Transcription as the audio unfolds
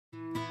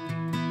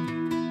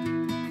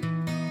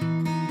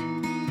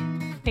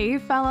Hey,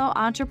 fellow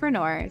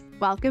entrepreneurs.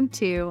 Welcome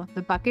to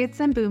the Buckets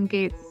and Boom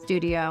Gates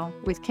studio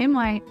with Kim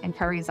White and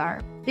Curry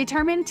Zarb.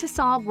 Determined to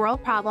solve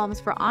world problems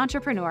for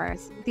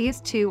entrepreneurs, these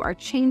two are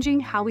changing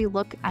how we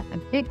look at the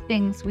big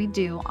things we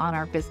do on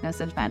our business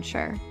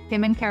adventure.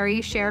 Kim and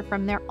Curry share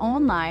from their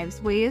own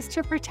lives ways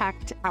to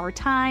protect our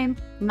time,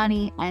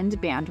 money, and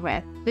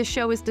bandwidth. This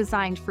show is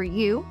designed for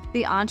you,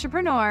 the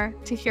entrepreneur,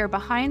 to hear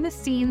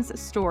behind-the-scenes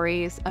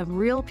stories of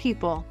real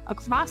people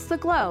across the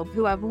globe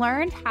who have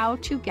learned how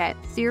to get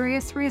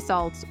serious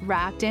results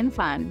wrapped in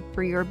fun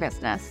for your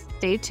business.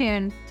 Stay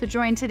tuned to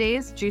join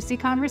today's juicy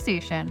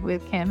conversation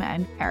with Kim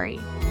and Curry.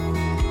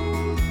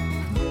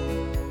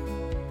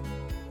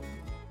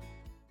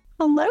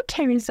 Hello,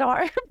 Curry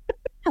Zarb.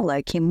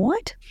 Hello, Kim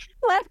White.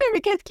 Laughing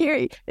because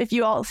Carrie, since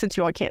you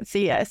all can't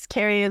see us,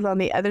 Carrie is on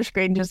the other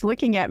screen just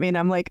looking at me and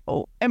I'm like,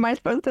 oh, am I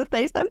supposed to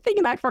say something?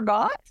 And I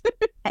forgot.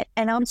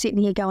 And I'm sitting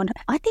here going,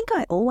 I think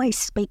I always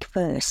speak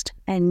first.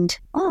 And,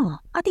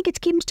 I think it's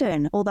Kim's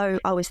turn. Although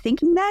I was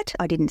thinking that,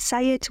 I didn't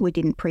say it, we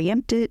didn't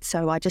preempt it.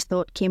 So I just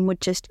thought Kim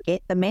would just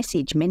get the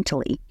message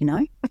mentally, you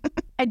know?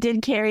 I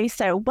did, Carrie.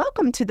 So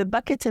welcome to the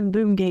Buckets and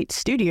Boomgate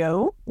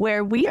studio,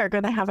 where we are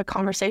going to have a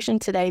conversation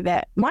today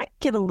that might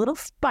get a little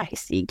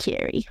spicy,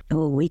 Carrie.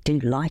 Oh, we do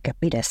like a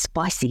bit of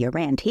spicy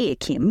around here,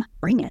 Kim.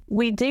 Bring it.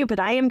 We do, but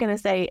I am going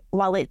to say,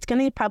 while it's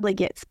going to probably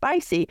get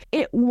spicy,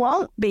 it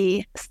won't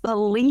be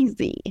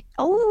sleazy.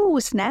 Oh,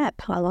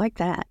 snap. I like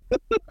that.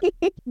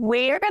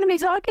 We're going to be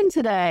talking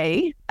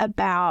today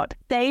about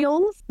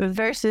sales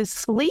versus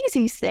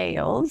sleazy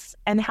sales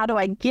and how do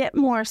I get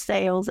more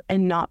sales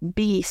and not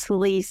be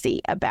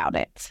sleazy about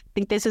it. I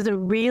think this is a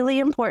really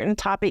important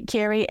topic,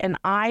 Carrie, and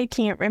I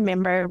can't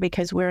remember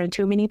because we're in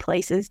too many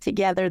places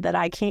together that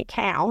I can't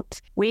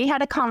count. We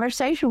had a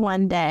conversation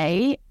one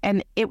day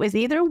and it was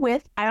either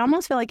I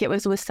almost feel like it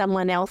was with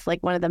someone else,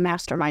 like one of the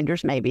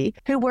masterminders maybe,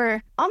 who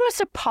were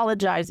almost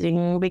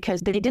apologizing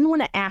because they didn't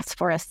want to ask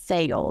for a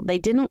sale. They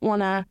didn't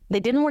want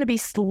to be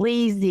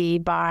sleazy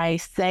by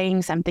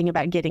saying something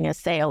about getting a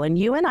sale. And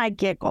you and I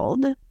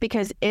giggled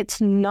because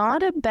it's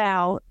not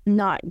about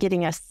not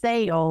getting a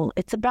sale.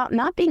 It's about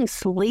not being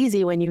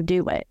sleazy when you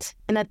do it.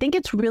 And I think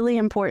it's really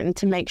important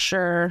to make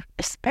sure,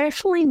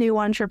 especially new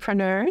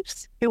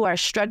entrepreneurs who are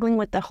struggling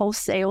with the whole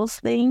sales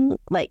thing,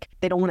 like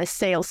they don't want a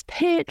sales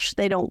pitch,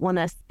 they don't want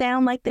to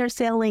sound like they're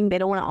selling, they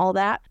don't want all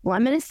that. Well,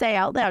 I'm going to say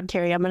out loud,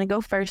 Carrie, I'm going to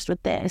go first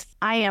with this.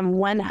 I am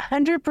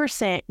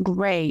 100%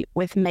 great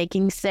with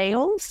making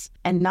sales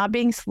and not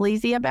being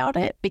sleazy about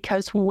it,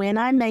 because when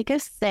I make a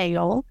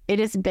sale, it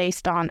is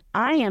based on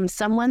I am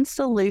someone's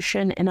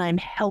solution and I'm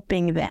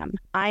helping them.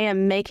 I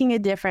am making a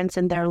difference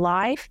in their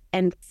life,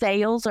 and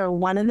sales are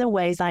one of the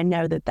ways I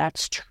know that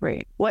that's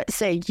true. What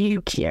say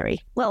you, Carrie?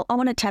 Well, I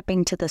want to tap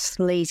into the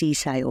sleazy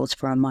sales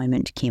for a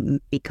moment, Kim,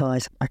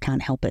 because I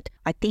can't help it.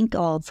 I think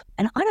of,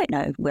 and I don't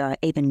know where I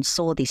even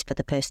saw this for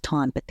the first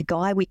time, but the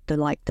guy with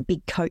the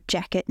big coat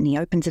jacket and he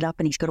opens it up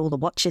and he's got all the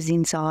watches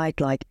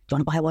inside, like, do you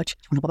want to buy a watch?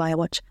 Do you want to buy a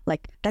watch?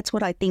 Like, that's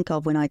what I think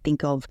of when I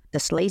think of the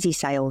sleazy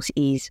sales,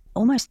 is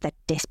almost that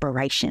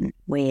desperation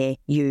where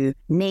you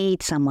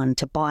need someone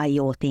to buy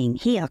your thing.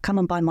 Here, come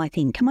and buy my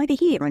thing. Come over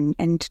here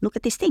and look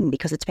at this thing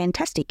because it's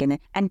fantastic.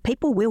 And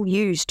people will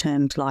use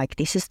terms like,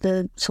 this is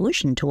the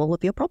solution to all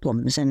of your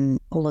problems and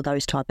all of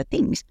those type of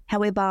things.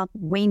 However,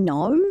 we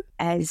know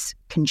as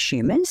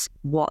consumers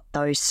what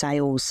those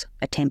sales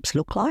attempts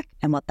look like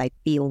and what they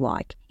feel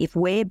like. If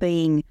we're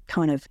being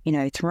kind of,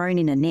 thrown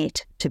in a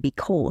net to be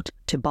caught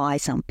to buy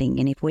something,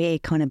 and if we're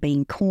kind of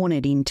being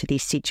cornered into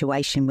this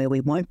situation where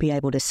we won't be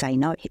able to say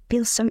no, it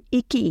feels so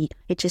icky.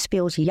 It just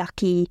feels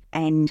yucky.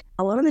 And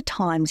a lot of the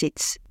times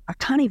I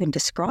can't even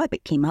describe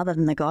it, Kim, other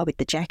than the guy with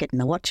the jacket and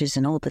the watches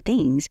and all the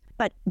things.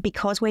 But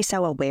because we're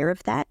so aware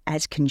of that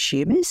as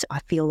consumers, I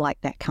feel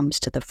like that comes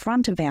to the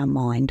front of our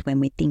mind when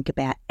we think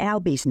about our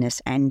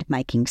business and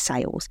making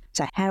sales.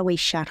 So how do we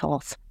shut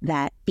off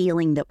that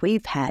feeling that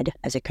we've had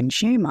as a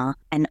consumer?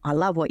 And I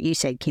love what you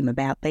said, Kim,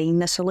 about being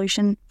the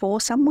solution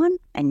for someone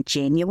and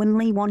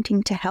genuinely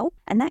wanting to help.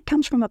 And that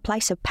comes from a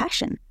place of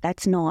passion.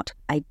 That's not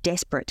a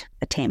desperate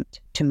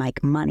attempt to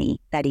make money.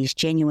 That is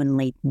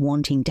genuinely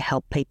wanting to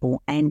help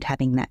people and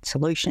having that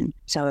solution.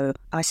 So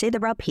I see the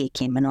rub here,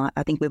 Kim, and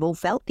I think we've all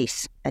felt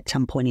this at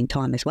some point in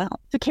time as well.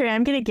 So, Carrie,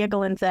 I'm going to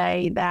giggle and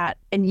say that,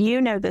 and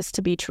you know this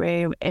to be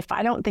true, if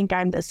I don't think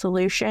I'm the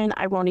solution,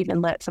 I won't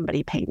even let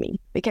somebody pay me.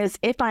 Because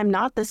if I'm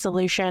not the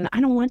solution,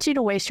 I don't want you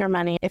to waste your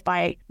money. If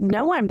I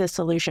know I'm the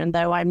solution,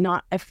 though, I'm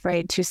not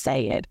afraid to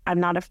say it. I'm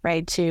not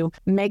afraid to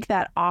make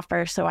that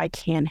offer so I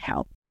can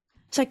help.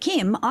 So,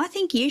 Kim, I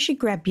think you should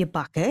grab your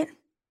bucket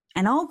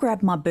and I'll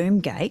grab my boom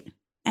gate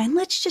and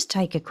let's just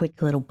take a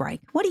quick little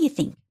break. What do you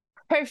think?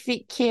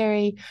 Perfect,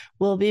 Carrie.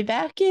 We'll be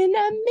back in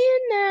a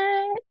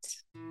minute.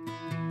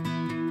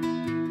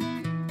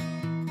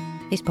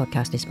 This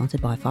podcast is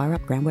sponsored by Fire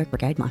Up Groundwork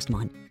Brigade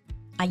Mastermind.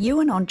 Are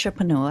you an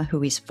entrepreneur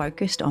who is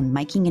focused on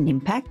making an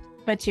impact,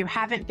 but you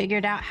haven't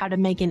figured out how to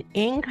make an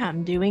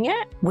income doing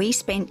it? We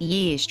spent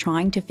years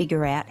trying to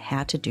figure out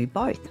how to do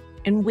both.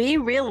 And we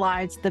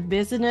realized the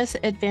business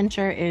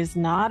adventure is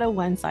not a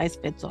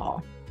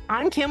one-size-fits-all.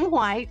 I'm Kim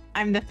White.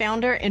 I'm the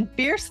founder and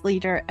fierce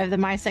leader of the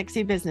My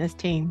Sexy Business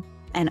team.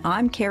 And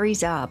I'm Kerry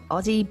Zarb,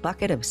 Aussie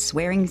bucket of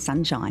swearing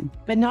sunshine.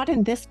 But not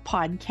in this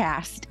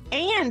podcast.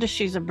 And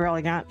she's a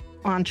brilliant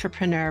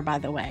entrepreneur, by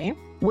the way.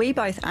 We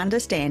both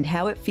understand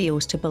how it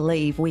feels to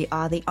believe we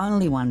are the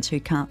only ones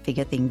who can't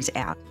figure things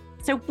out.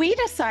 So we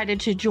decided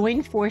to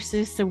join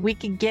forces so we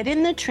could get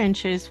in the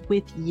trenches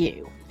with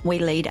you. We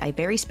lead a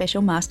very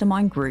special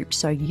mastermind group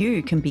so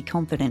you can be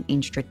confident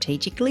in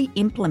strategically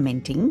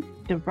implementing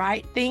the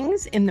right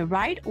things in the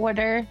right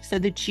order so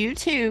that you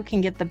too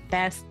can get the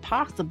best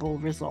possible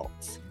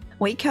results.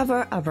 We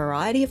cover a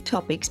variety of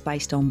topics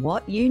based on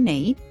what you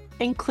need,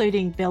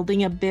 including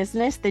building a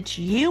business that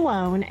you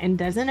own and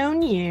doesn't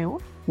own you.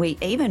 We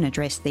even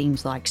address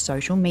themes like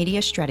social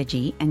media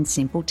strategy and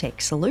simple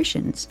tech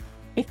solutions.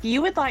 If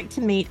you would like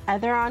to meet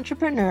other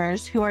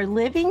entrepreneurs who are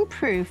living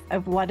proof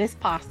of what is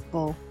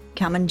possible,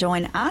 come and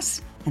join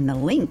us, and the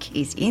link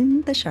is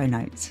in the show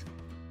notes.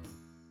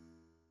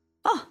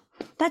 Oh,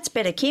 that's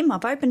better, Kim.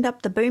 I've opened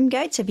up the boom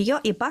gates. Have you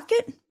got your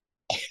bucket?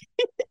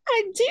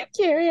 I do,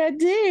 Kerry, I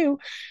do.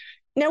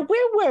 Now,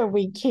 where were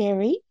we,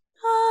 Kerry?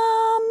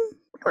 Oh,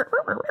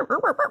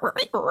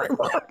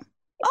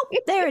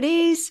 there it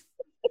is.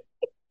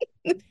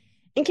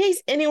 In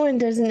case anyone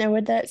doesn't know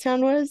what that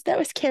sound was, that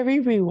was Kerry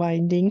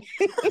rewinding.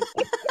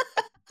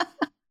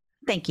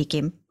 Thank you,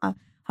 Kim.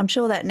 I'm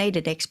sure that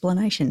needed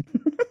explanation.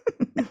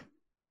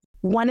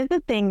 One of the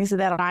things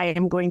that I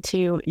am going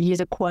to use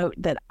a quote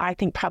that I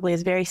think probably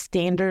is very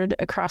standard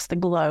across the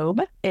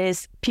globe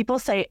is people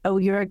say, oh,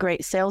 you're a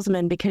great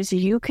salesman because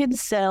you could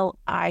sell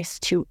ice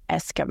to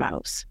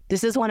Eskimos.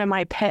 This is one of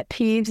my pet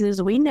peeves,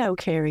 as we know,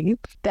 Kerry,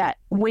 that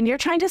when you're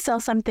trying to sell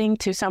something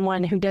to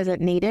someone who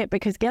doesn't need it,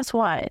 because guess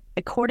what?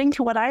 According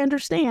to what I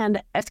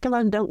understand,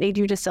 Eskimos don't need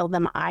you to sell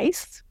them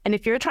ice. And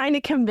if you're trying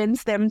to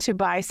convince them to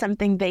buy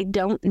something they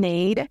don't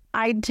need,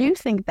 I do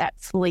think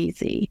that's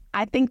sleazy.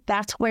 I think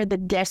that's where the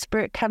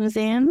desperate comes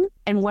in,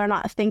 and we're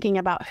not thinking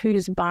about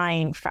who's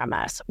buying from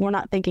us. We're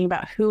not thinking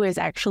about who is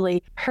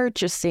actually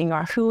purchasing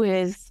or who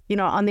is,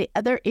 on the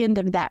other end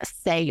of that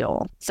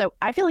sale. So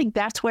I feel like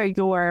that's where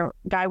your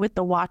guy with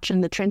the watch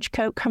and the trench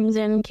coat comes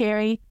in,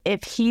 Kerry.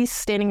 If he's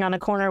standing on a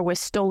corner with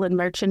stolen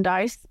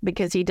merchandise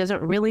because he doesn't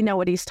really know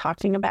what he's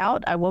talking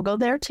about, I will go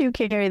there too,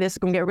 Kerry. This is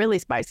going to get really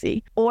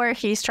spicy. Or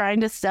he's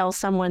trying to sell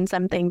someone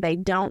something they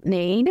don't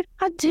need.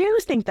 I do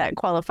think that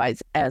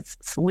qualifies as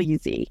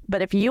sleazy.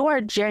 But if you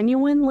are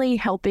genuinely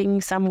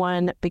helping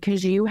someone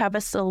because you have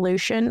a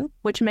solution,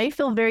 which may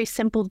feel very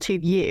simple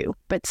to you,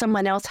 but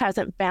someone else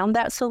hasn't found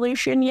that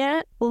solution yet,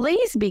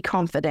 please be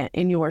confident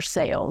in your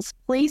sales.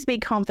 Please be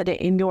confident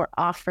in your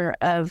offer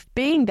of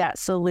being that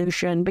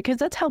solution, because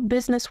that's how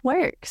business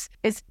works.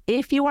 Is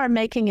if you are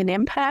making an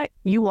impact,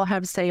 you will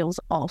have sales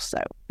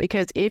also.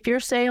 Because if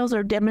your sales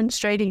are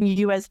demonstrating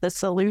you as the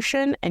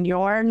solution and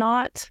you're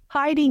not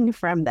hiding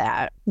from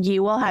that,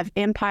 you will have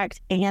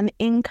impact and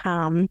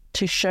income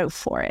to show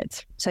for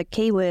it. So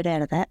keyword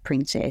out of that,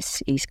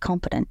 princess, is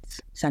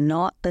confidence. So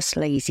not the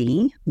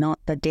sleazy, not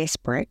the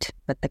desperate,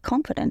 but the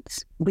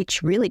confidence,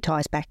 which really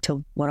ties back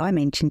to what I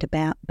mentioned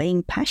about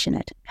being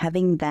passionate,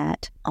 having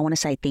that, I want to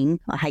say thing,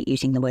 I hate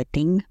using the word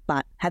thing,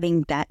 but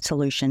having that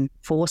solution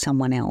for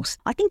someone else.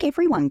 I think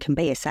everyone can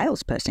be a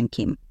salesperson,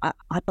 Kim.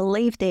 I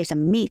believe there's a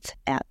myth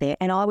out there,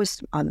 and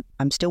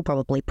I'm still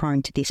probably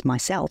prone to this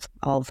myself,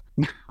 of,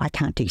 nah, I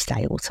can't do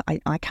sales.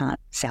 I can't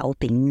sell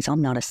things.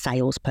 I'm not a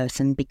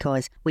salesperson,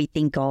 because we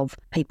think of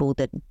people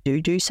that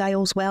do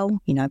sales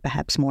well,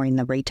 perhaps more in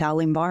the retail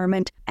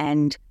environment.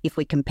 And if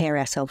we compare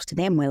ourselves to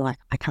them, we're like,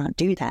 I can't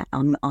do that.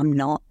 I'm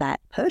not that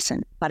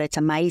person. But it's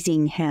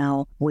amazing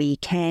how we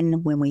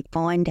can, when we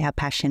find our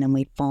passion and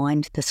we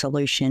find the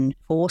solution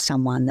for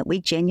someone that we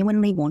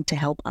genuinely want to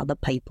help other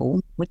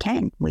people, we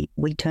can.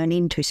 We turn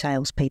into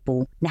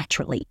salespeople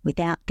naturally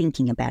without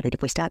thinking about it.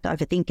 If we start to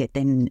overthink it,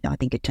 then I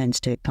think it turns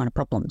to kind of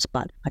problems.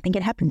 But I think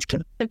it happens,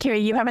 Kim. So, Kerry,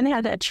 you haven't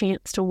had a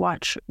chance to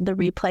watch the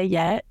replay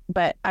yet,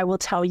 but I will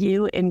tell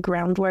you, in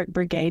Groundwork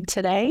Brigade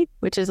today,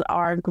 which is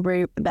our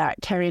group that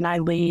Kerry and I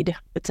lead,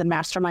 it's a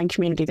mastermind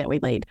community that we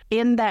lead.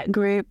 In that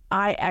group,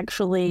 I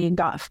actually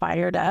got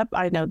fired up.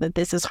 I know that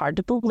this is hard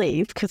to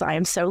believe because I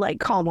am so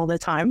calm all the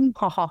time.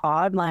 Ha ha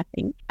ha, I'm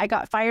laughing. I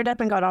got fired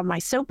up and got on my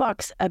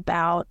soapbox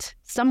about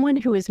someone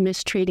who is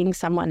mistreating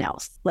someone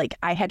else.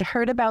 I had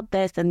heard about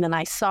this and then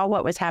I saw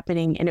what was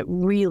happening and it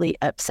really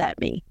upset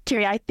me.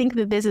 Kerry, I think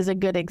that this is a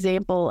good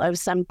example of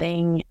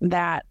something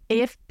that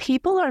if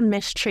people are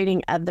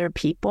mistreating other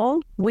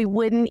people, we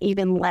wouldn't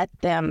even let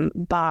them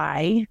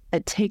buy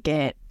a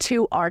ticket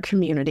to our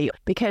community,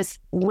 because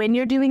when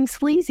you're doing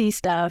sleazy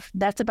stuff,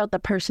 that's about the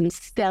person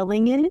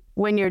selling it.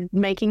 When you're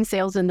making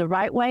sales in the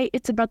right way.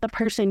 It's about the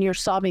person you're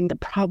solving the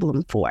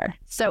problem for.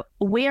 So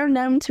we are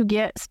known to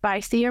get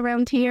spicy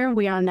around here.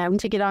 We are known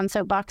to get on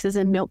soapboxes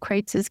and milk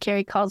crates, as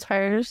Carrie calls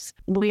hers.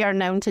 We are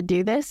known to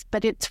do this,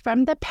 but it's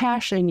from the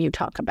passion you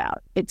talk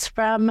about. It's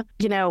from,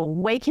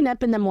 waking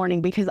up in the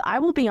morning, because I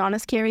will be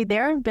honest, Carrie,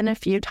 there have been a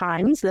few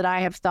times that I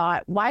have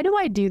thought, why do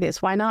I do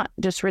this? Why not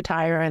just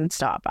retire and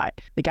stop?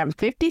 I'm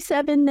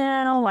 57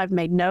 now. I've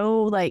made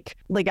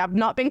I've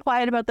not been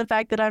quiet about the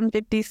fact that I'm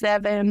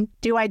 57.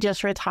 Do I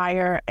just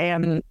retire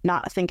and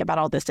not think about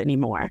all this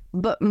anymore?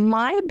 But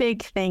my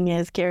big thing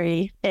is,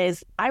 Carrie,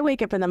 is I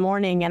wake up in the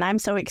morning and I'm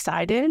so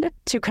excited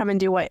to come and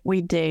do what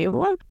we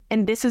do.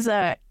 And this is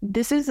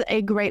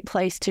a great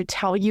place to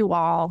tell you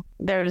all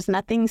there's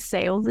nothing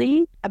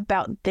salesy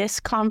about this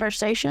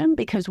conversation,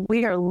 because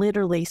we are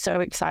literally so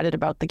excited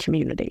about the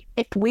community.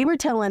 If we were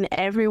telling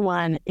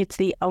everyone it's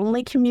the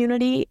only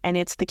community and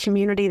it's the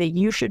community that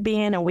you should be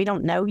in and we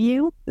don't know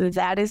you,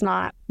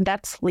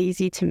 that's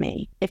sleazy to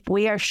me. If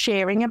we are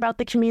sharing about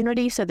the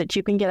community so that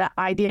you can get an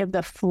idea of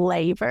the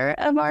flavor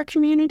of our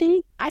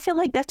community, I feel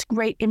like that's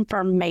great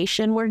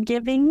information we're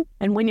giving.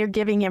 And when you're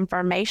giving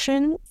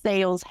information,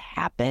 sales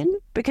happen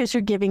because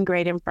you're giving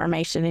great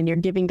information and you're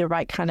giving the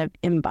right kind of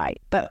invite.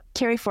 But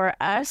Carrie, for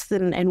us,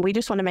 and we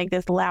just want to make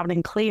this loud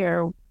and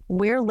clear,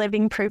 we're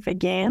living proof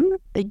again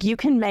that you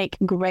can make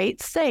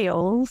great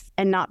sales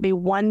and not be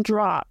one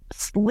drop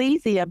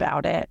sleazy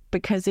about it,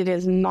 because it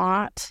is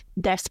not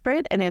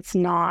desperate and it's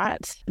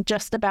not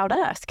just about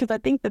us. Because I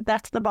think that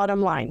that's the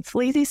bottom line.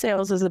 Sleazy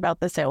sales is about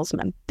the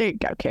salesman. There you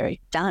go,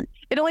 Carrie. Done.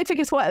 It only took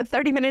us,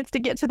 30 minutes to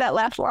get to that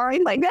last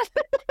line? Like that's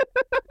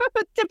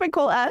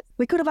typical us.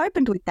 We could have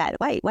opened with that.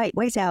 Wait,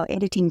 where's our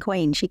editing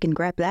queen? She can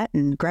grab that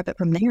and grab it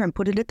from there and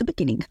put it at the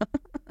beginning.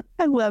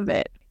 I love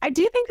it. I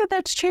do think that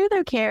that's true,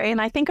 though, Carrie. And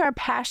I think our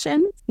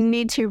passions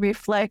need to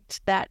reflect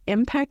that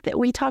impact that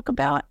we talk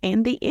about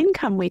and the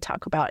income we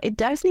talk about. It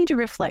does need to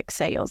reflect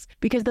sales,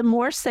 because the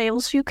more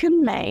sales you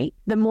can make,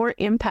 the more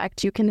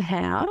impact you can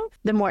have.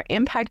 The more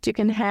impact you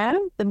can have,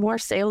 the more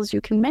sales you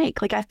can make.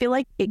 I feel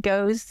like it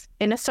goes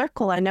in a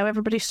circle. I know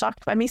everybody's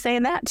shocked by me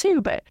saying that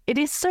too, but it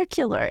is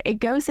circular. It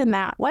goes in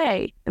that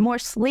way. The more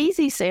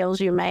sleazy sales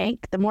you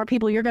make, the more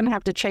people you're going to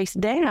have to chase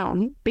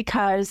down,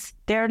 because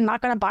they're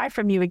not going to buy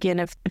from you again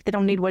if they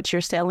don't need what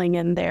you're selling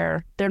and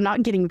they're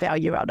not getting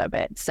value out of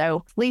it.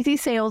 So sleazy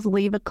sales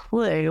leave a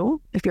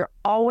clue. If you're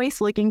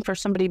always looking for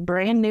somebody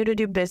brand new to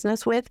do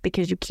business with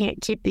because you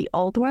can't keep the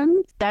old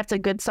ones, that's a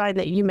good sign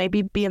that you may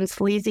be being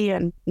sleazy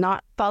and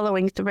not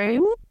following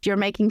through. If you're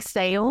making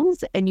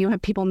sales and you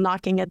have people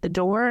knocking at the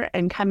door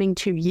and coming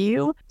to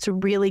you, it's a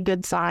really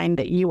good sign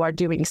that you are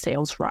doing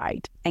sales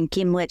right. And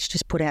Kim, let's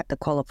just put out the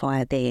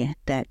qualifier there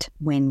that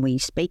when we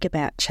speak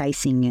about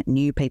chasing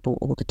new people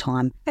all the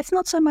time, that's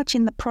not so much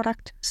in the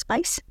product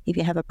space. If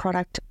you have a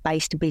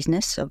product-based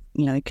business of,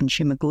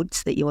 consumer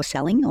goods that you're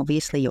selling,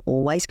 obviously you're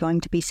always going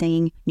to be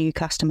seeing new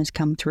customers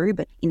come through.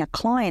 But in a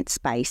client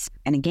space,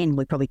 and again,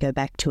 we probably go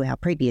back to our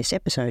previous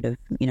episode of,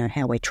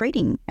 how we're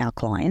treating our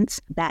clients,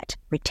 that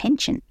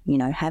retention,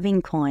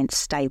 having clients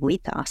stay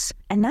with us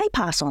and they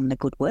pass on the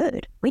good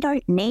word. We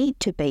don't need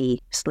to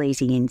be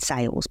sleazy in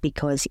sales,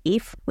 because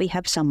if we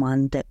have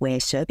someone that we're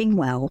serving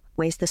well,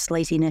 where's the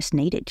sleaziness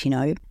needed,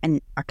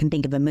 And I can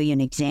think of a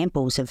million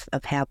examples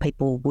of how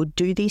people would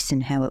do this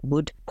and how it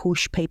would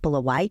push people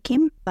away,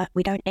 Kim, but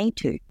we don't need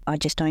to. I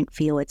just don't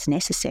feel it's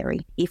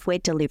necessary. If we're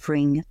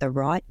delivering the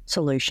right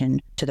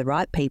solution to the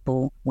right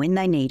people when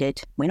they need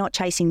it, we're not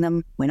chasing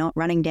them, we're not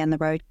running down the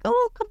road,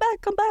 oh, come back.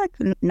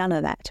 None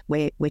of that.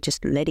 We're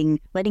just letting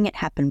it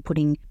happen,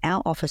 putting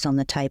our offers on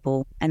the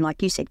table. And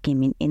like you said,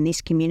 Kim, in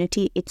this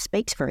community, it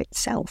speaks for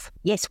itself.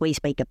 Yes, we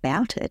speak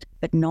about it,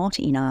 but not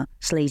in a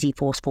sleazy,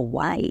 forceful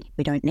way.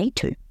 We don't need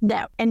to.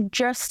 No. And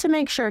just to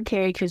make sure,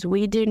 Carrie, because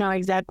we do know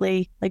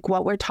exactly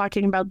what we're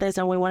talking about this,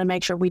 and we want to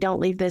make sure we don't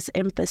leave this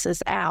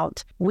emphasis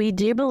out. We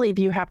do believe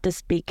you have to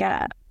speak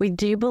up. We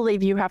do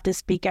believe you have to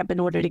speak up in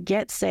order to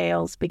get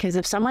sales, because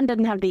if someone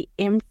doesn't have the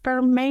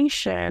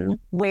information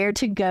where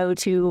to go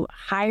to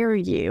hire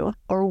you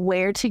or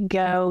where to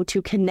go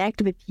to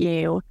connect with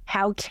you,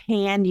 how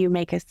can you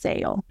make a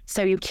sale?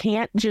 So you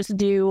can't just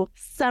do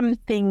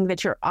something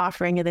that you're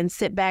offering and then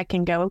sit back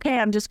and go, okay,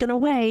 I'm just going to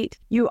wait.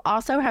 You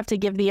also have to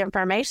give the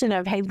information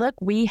of, hey, look,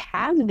 we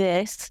have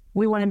this.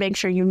 We want to make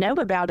sure you know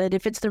about it.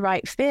 If it's the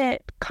right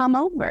fit, come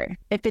over.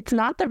 If it's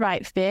not the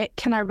right fit,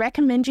 can I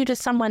recommend you to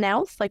someone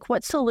else?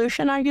 What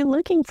solution are you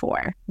looking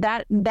for?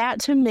 That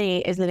to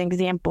me is an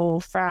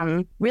example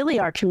from really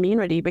our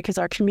community, because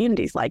our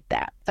community's like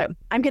that. So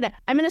I'm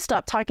gonna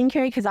stop talking,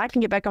 Carrie, because I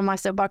can get back on my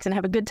soapbox and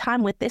have a good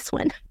time with this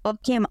one. Well,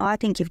 Kim, I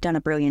think you've done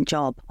a brilliant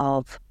job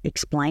of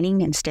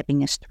explaining and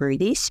stepping us through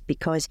this,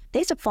 because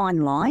there's a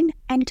fine line,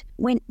 and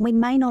when we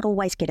may not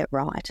always get it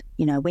right.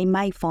 You know, we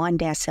may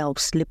find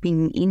ourselves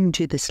slipping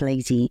into the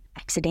sleazy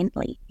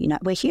accidentally. You know,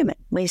 we're human.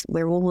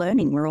 We're all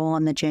learning. We're all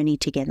on the journey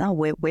together.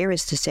 We're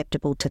as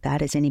susceptible to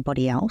that as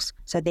anybody else.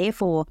 So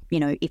therefore, you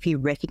know, if you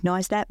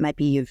recognize that,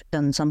 maybe you've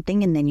done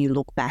something and then you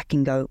look back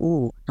and go,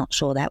 oh, not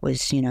sure that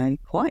was, you know,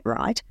 quite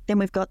right, then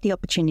we've got the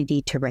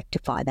opportunity to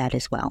rectify that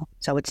as well.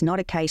 So it's not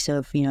a case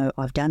of, you know,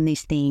 I've done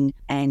this thing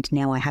and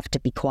now I have to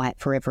be quiet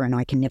forever and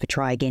I can never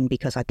try again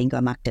because I think I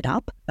mucked it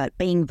up. But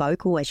being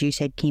vocal, as you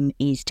said, Kim,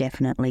 is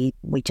definitely,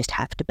 we just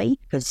have to be,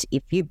 because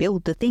if you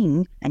build the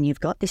thing and you've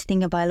got this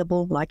thing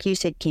available, like you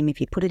said, Kim, if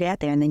you put it out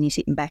there and then you're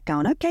sitting back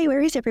going, okay,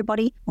 where is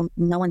everybody? Well,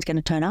 no one's going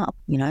to turn up.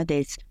 You know,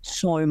 there's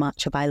so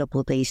much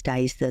available these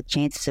days. The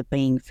chances of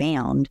being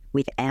found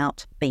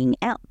without being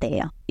out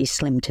there is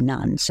slim to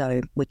none.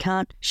 So we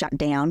can't shut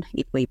down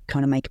if we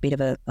kind of make a bit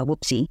of a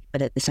whoopsie,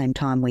 but at the same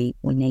time, we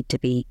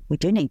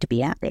do need to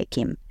be out there,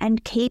 Kim,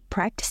 and keep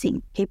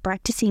practicing your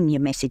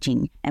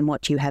messaging and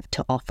what you have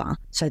to offer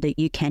so that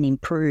you can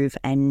improve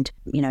and,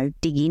 you know,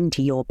 dig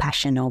into your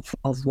passion of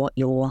what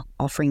you're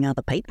offering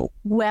other people.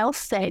 Well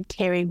said,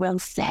 Carrie. Well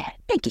said.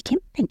 Thank you, Kim.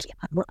 Thank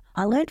you.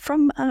 I learned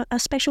from a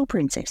special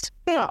princess.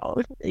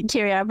 Oh,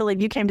 Carrie, I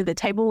believe you came to the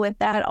table with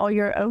that all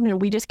your own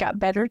and we just got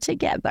better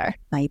together.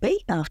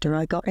 Maybe after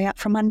I got out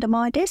from under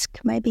my desk,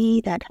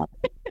 maybe that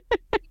happened.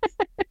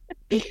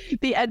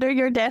 The under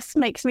your desk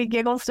makes me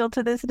giggle still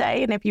to this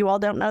day. And if you all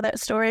don't know that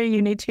story,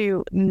 you need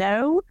to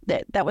know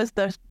that was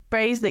the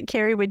phrase that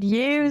Carrie would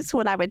use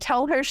when I would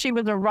tell her she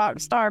was a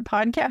rock star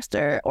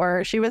podcaster,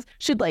 or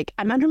she'd like,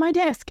 I'm under my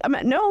desk.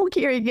 No,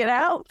 Carrie, get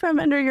out from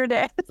under your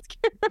desk.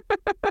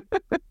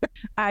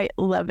 I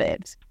love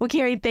it. Well,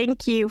 Carrie,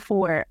 thank you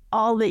for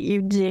all that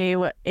you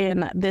do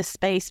in this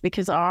space,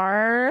 because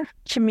our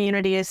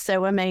community is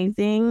so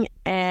amazing.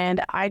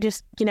 And I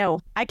just, you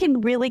know, I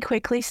can really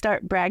quickly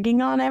start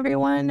bragging on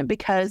everyone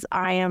because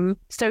I am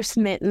so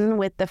smitten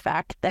with the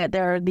fact that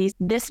there are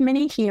this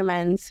many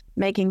humans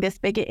making this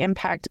big an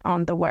impact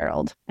on the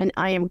world. And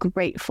I am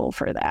grateful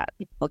for that.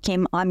 Well,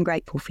 Kim, I'm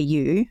grateful for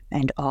you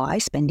and I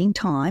spending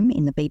time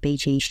in the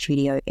BBG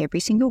studio every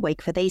single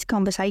week for these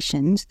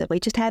conversations that we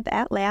just have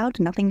out loud.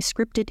 Nothing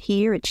scripted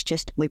here. It's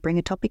just we bring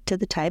a topic to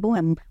the table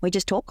and we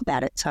just talk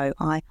about it. So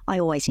I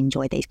always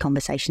enjoy these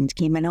conversations,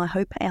 Kim, and I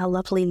hope our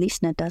lovely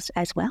listener does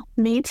as well.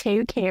 Me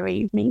too,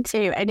 Carrie. Me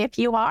too. And if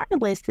you are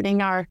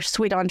listening, our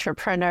sweet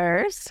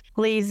entrepreneurs,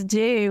 please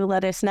do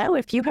let us know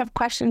if you have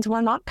questions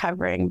we're not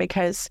covering,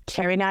 because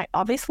Carrie and I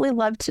obviously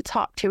love to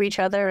talk to each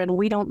other and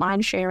we don't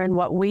mind sharing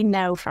what we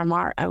know from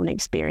our own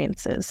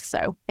experiences.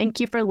 So thank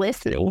you for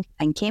listening.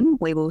 And Kim,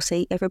 we will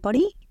see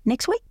everybody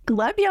next week.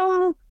 Love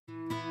y'all.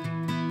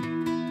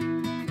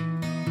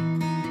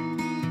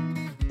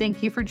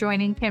 Thank you for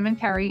joining Kim and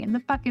Carrie in the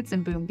Buckets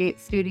and Boomgate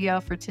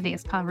studio for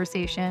today's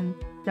conversation.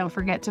 Don't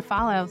forget to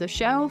follow the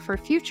show for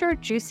future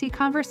juicy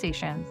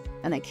conversations,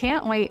 and I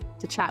can't wait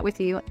to chat with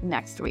you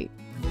next week.